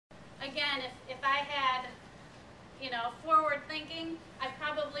again, if I had, forward thinking, I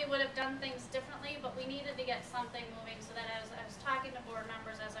probably would have done things differently, but we needed to get something moving so that as I was talking to board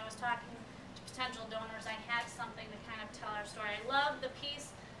members, as I was talking to potential donors, I had something to kind of tell our story. I love the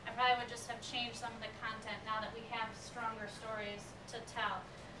piece. I probably would just have changed some of the content now that we have stronger stories to tell.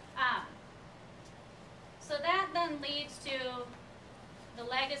 So that then leads to the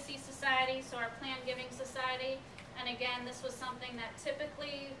Legacy Society, so our Planned Giving Society. And again, this was something that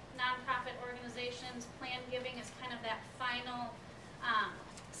typically nonprofit organizations, planned giving is kind of that final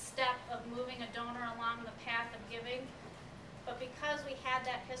step of moving a donor along the path of giving. But because we had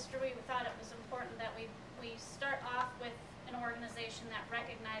that history, we thought it was important that we start off with an organization that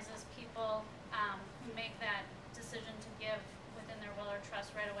recognizes people who make that decision to give within their will or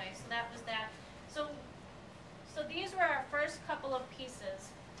trust right away. So that was that. So these were our first couple of pieces.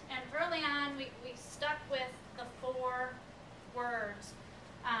 And early on, we stuck with the 4 words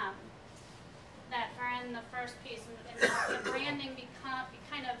that are in the first piece. And the branding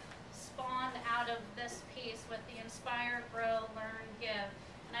kind of spawned out of this piece with the Inspire, Grow, Learn, Give.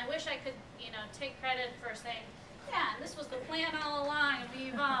 And I wish I could, take credit for saying, yeah, and this was the plan all along, and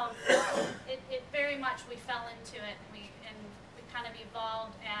we evolved. It very much, we fell into it, and we kind of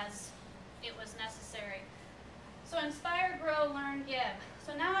evolved as it was necessary. So Inspire, Grow, Learn, Give.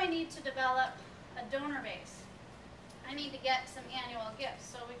 So now I need to develop a donor base. I need to get some annual gifts.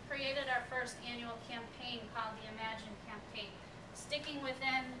 So we created our first annual campaign called the Imagine Campaign, sticking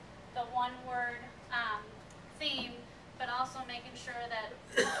within the one-word theme, but also making sure that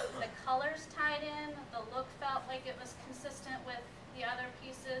the colors tied in, the look felt like it was consistent with the other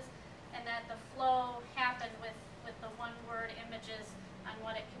pieces, and that the flow happened with the one-word images on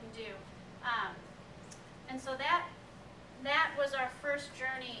what it can do. And so that was our first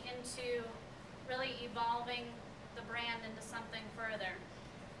journey into really evolving the brand into something further.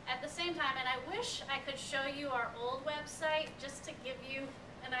 At the same time, and I wish I could show you our old website just to give you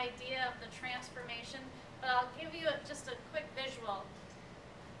an idea of the transformation, but I'll give you just a quick visual.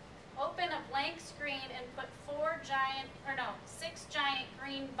 Open a blank screen and put 6 giant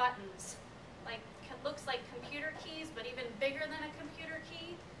green buttons, looks like computer keys, but even bigger than a computer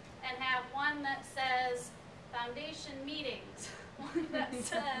key, and have one that says Foundation Meetings, one that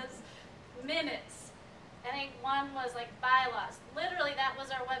says Minutes. I think one was like Bylaws. Literally, that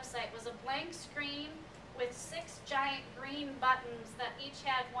was our website, was a blank screen with 6 giant green buttons that each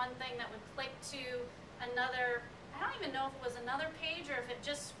had one thing that would click to another. I don't even know if it was another page or if it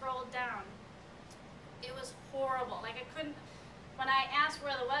just scrolled down. It was horrible. Like, I couldn't, when I asked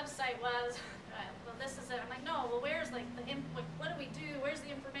where the website was, well, this is it. I'm like, no, well, where's what do we do? Where's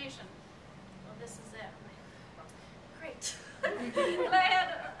the information? Well, this is it. I'm like, great. And I had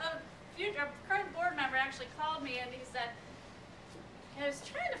a current board member actually called me and he said, I was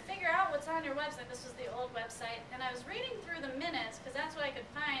trying to figure out what's on your website. This was the old website. And I was reading through the minutes because that's what I could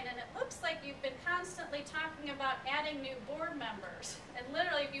find. And it looks like you've been constantly talking about adding new board members. And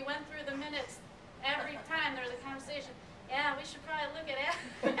literally, if you went through the minutes, every time there was a conversation, yeah, we should probably look at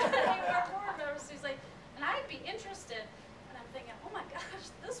adding more board members. He's like, and I'd be interested. And I'm thinking, oh my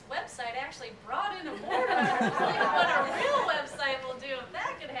gosh, this website actually brought in a board member. Like what a real website will do if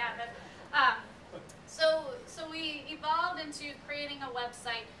that could happen. So we evolved into creating a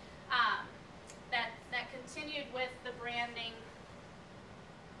website that continued with the branding,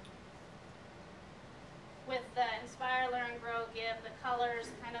 with the Inspire, Learn, Grow, Give, the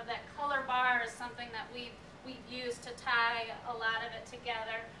colors, kind of that color bar is something that we've used to tie a lot of it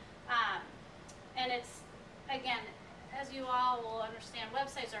together. And it's, again, as you all will understand,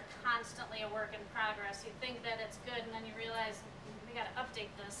 websites are constantly a work in progress. You think that it's good, and then you realize we got to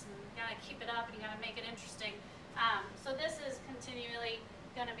update this, and you got to keep it up, and you got to make it interesting. So this is continually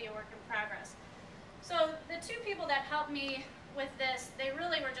going to be a work in progress. So the 2 people that helped me with this, they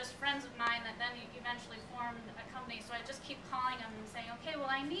really were just friends of mine that then eventually formed a company. So I just keep calling them and saying, okay,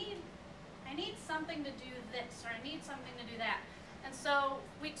 well, I need something to do this, or I need something to do that. And so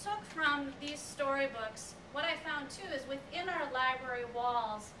we took from these storybooks. What I found too is within our library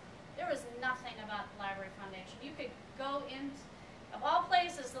walls, there was nothing about the Library Foundation. You could go in, of all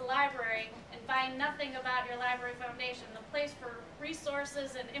places, the library, and find nothing about your Library Foundation. The place for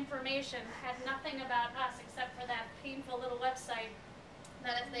resources and information had nothing about us except for that painful little website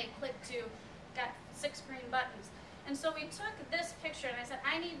that if they clicked to, got 6 green buttons. And so we took this picture and I said,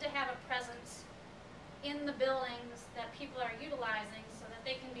 I need to have a presence in the buildings that people are utilizing so that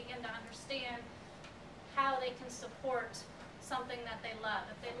they can begin to understand how they can support something that they love.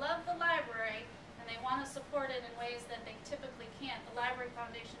 If they love the library and they want to support it in ways that they typically can't, the Library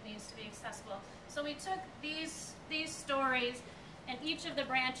Foundation needs to be accessible. So we took these stories And each of the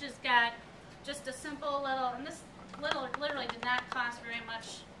branches got just a simple little, and this literally did not cost very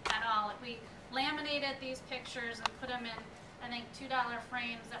much at all. We laminated these pictures and put them in, I think, $2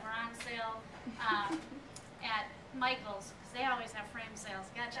 frames that were on sale at Michael's, because they always have frame sales.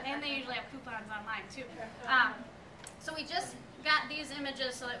 Gotcha. And they usually have coupons online too. So we just got these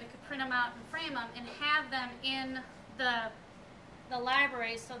images so that we could print them out and frame them and have them in the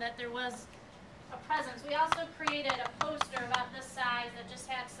library so that there was a presence. We also created a poster about this size that just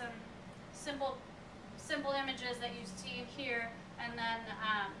had some simple images that you see here, and then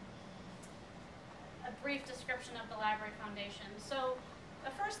a brief description of the Library Foundation. So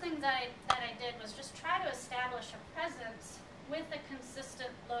the first thing that I did was just try to establish a presence with a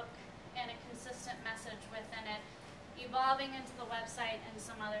consistent look and a consistent message within it, evolving into the website and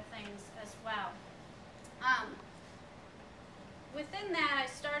some other things as well. Within that,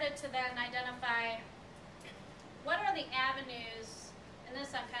 I started to then identify what are the avenues, and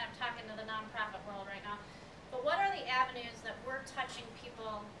this I'm kind of talking to the nonprofit world right now, but what are the avenues that we're touching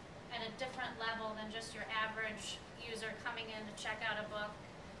people at a different level than just your average user coming in to check out a book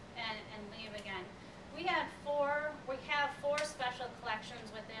and leave again. We have four special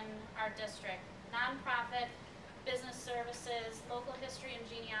collections within our district: nonprofit, business services, local history and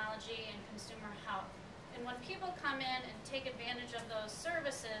genealogy, and consumer health. And when people come in and take advantage of those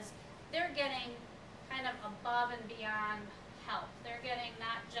services, they're getting kind of above and beyond help. They're getting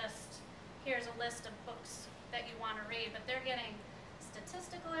not just, here's a list of books that you want to read, but they're getting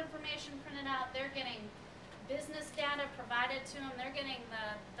statistical information printed out. They're getting business data provided to them. They're getting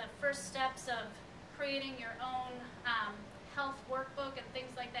the first steps of creating your own health workbook and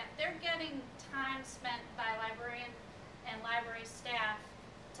things like that. They're getting time spent by librarian and library staff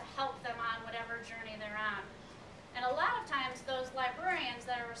to help them on whatever journey they're on. And a lot of times those librarians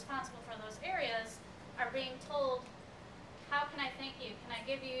that are responsible for those areas are being told, how can I thank you? Can I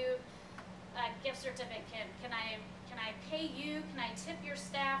give you a gift certificate? Can I pay you? Can I tip your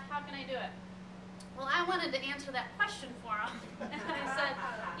staff? How can I do it? Well, I wanted to answer that question for them. And I said,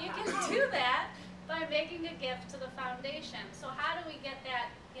 you can do that by making a gift to the foundation. So how do we get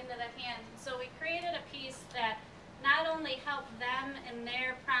that into the hands? And so we created a piece that not only helped them in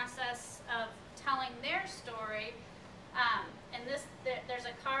their process of telling their story, and there's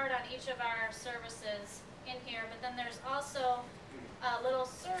a card on each of our services in here, but then there's also a little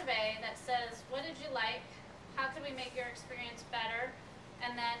survey that says, what did you like? How could we make your experience better?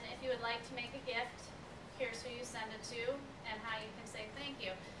 And then if you would like to make a gift, here's who you send it to and how you can say thank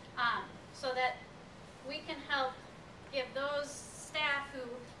you. So that we can help give those staff who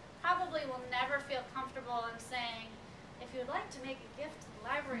probably will never feel comfortable in saying, if you would like to make a gift to the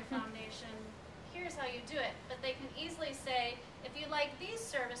Library Foundation, here's how you do it. But they can easily say, if you like these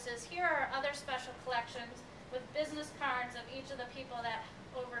services, here are other special collections with business cards of each of the people that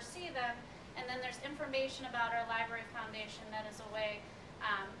oversee them, and then there's information about our Library Foundation that is a way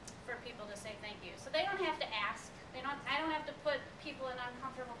for people to say thank you. So they don't have to ask. I don't have to put people in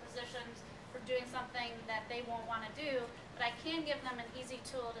uncomfortable positions for doing something that they won't want to do, but I can give them an easy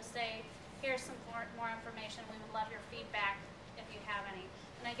tool to say, here's some more information. We would love your feedback if you have any.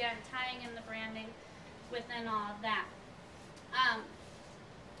 And again, tying in the branding within all of that.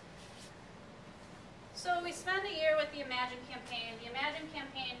 So we spend a year with the Imagine campaign. The Imagine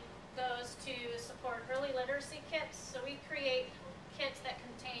campaign goes to support early literacy kits. So we create kits that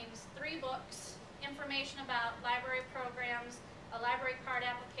contains 3 books, information about library programs, a library card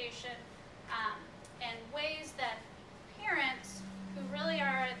application, and ways that parents who really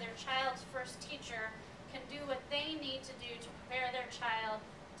are their child's first teacher can do what they need to do to prepare their child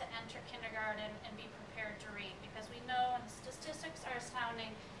to enter kindergarten and be prepared to read. Because we know, and the statistics are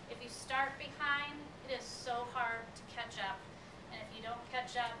astounding, if you start behind, it is so hard to catch up. And if you don't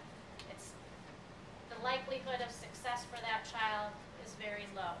catch up, the likelihood of success for that child is very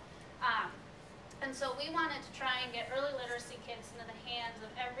low. And so we wanted to try and get early literacy kits into the hands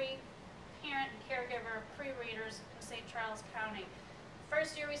of every parent and caregiver, pre-readers in St. Charles County.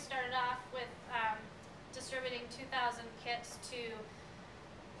 First year we started off with distributing 2,000 kits to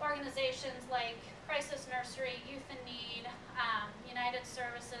organizations like Crisis Nursery, Youth in Need, United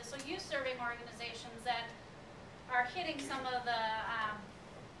Services, so youth-serving organizations that are hitting some of the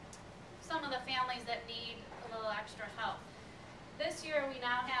families that need a little extra help. This year we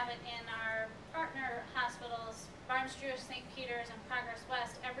now have it in our partner hospitals, Barnes-Jewish, St. Peter's, and Progress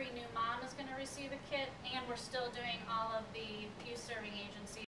West. Every new mom is going to receive a kit, and we're still doing all of the youth-serving agencies.